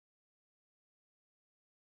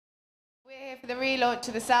We're here for the relaunch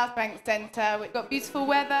of the South Bank Centre. We've got beautiful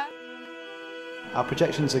weather. Our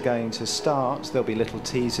projections are going to start. There'll be little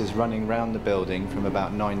teasers running around the building from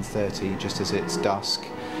about 9:30, just as it's dusk.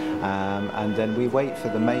 And then we wait for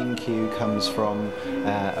the main cue comes from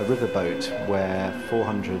a riverboat where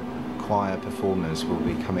 400 choir performers will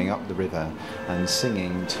be coming up the river and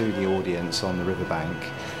singing to the audience on the riverbank.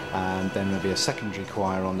 And then there'll be a secondary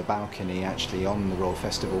choir on the balcony, actually on the Royal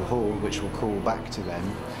Festival Hall, which will call back to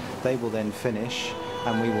them. They will then finish,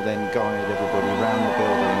 and we will then guide everybody around the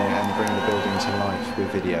building and bring the building to life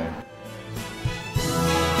with video.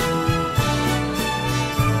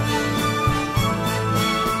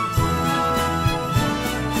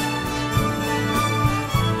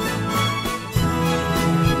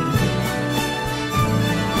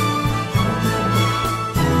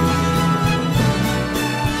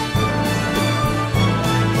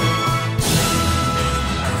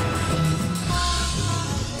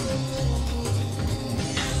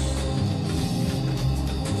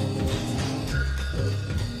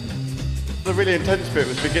 The really intense bit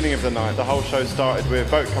was the beginning of the night. The whole show started with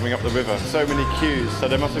a boat coming up the river. So many cues, so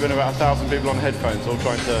there must have been about 1,000 people on headphones all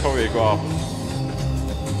trying to choreograph.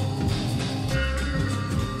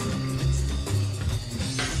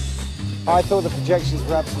 I thought the projections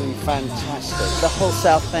were absolutely fantastic. The whole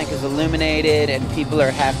South Bank is illuminated and people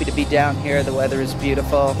are happy to be down here. The weather is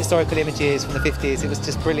beautiful. Historical images from the 50s, it was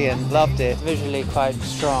just brilliant. Loved it. Visually quite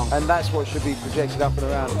strong. And that's what should be projected up and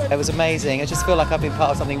around. It was amazing. I just feel like I've been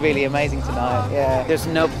part of something really amazing tonight. Yeah. There's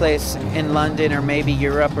no place in London or maybe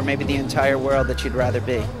Europe or maybe the entire world that you'd rather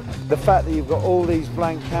be. The fact that you've got all these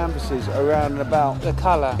blank canvases around and about. The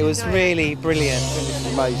colour, it was really brilliant.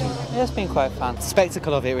 It's amazing. Yeah, it's been quite fun. The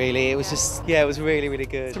spectacle of it really, it was just, yeah, it was really, really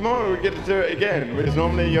good. Tomorrow we get to do it again, because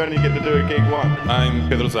normally you only get to do a gig once. I'm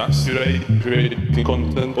Pedro Zas, creating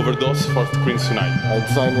content overdose for screens tonight. I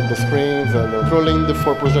designed the screens and controlling the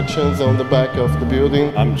 4 projections on the back of the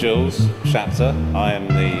building. I'm Jules Shatter. I am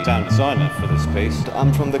the sound designer for this piece.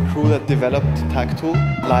 I'm from the crew that developed Tactile,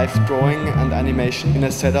 live drawing and animation in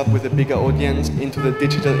a setup with a bigger audience into the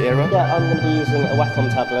digital era. Yeah, I'm going to be using a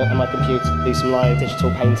Wacom tablet and my computer to do some live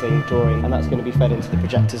digital painting, drawing, and that's going to be fed into the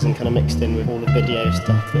projectors and kind of mixed in with all the video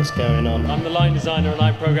stuff that's going on. I'm the line designer and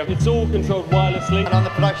line programmer. It's all controlled wirelessly. And I'm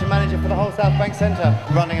the production manager for the whole South Bank Centre,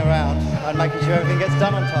 running around and making sure everything gets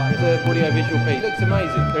done on time. The audio-visual piece looks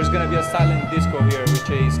amazing. There's going to be a silent disco here, which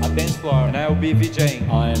is a dance floor, and I will be VJing.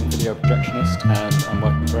 I am video projectionist and I'm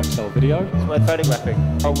working for XL Video. It's worth photographing.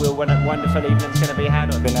 Oh, what a wonderful evening's going to be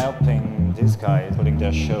had on. Been helping these guys putting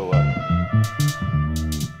their show up.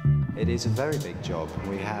 It is a very big job.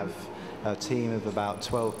 We have a team of about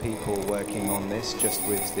 12 people working on this, just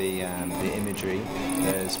with the imagery.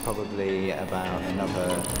 There's probably about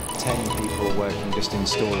another 10 people working just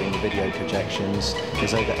installing the video projections.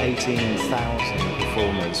 There's over 18,000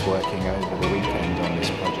 performers working over the weekend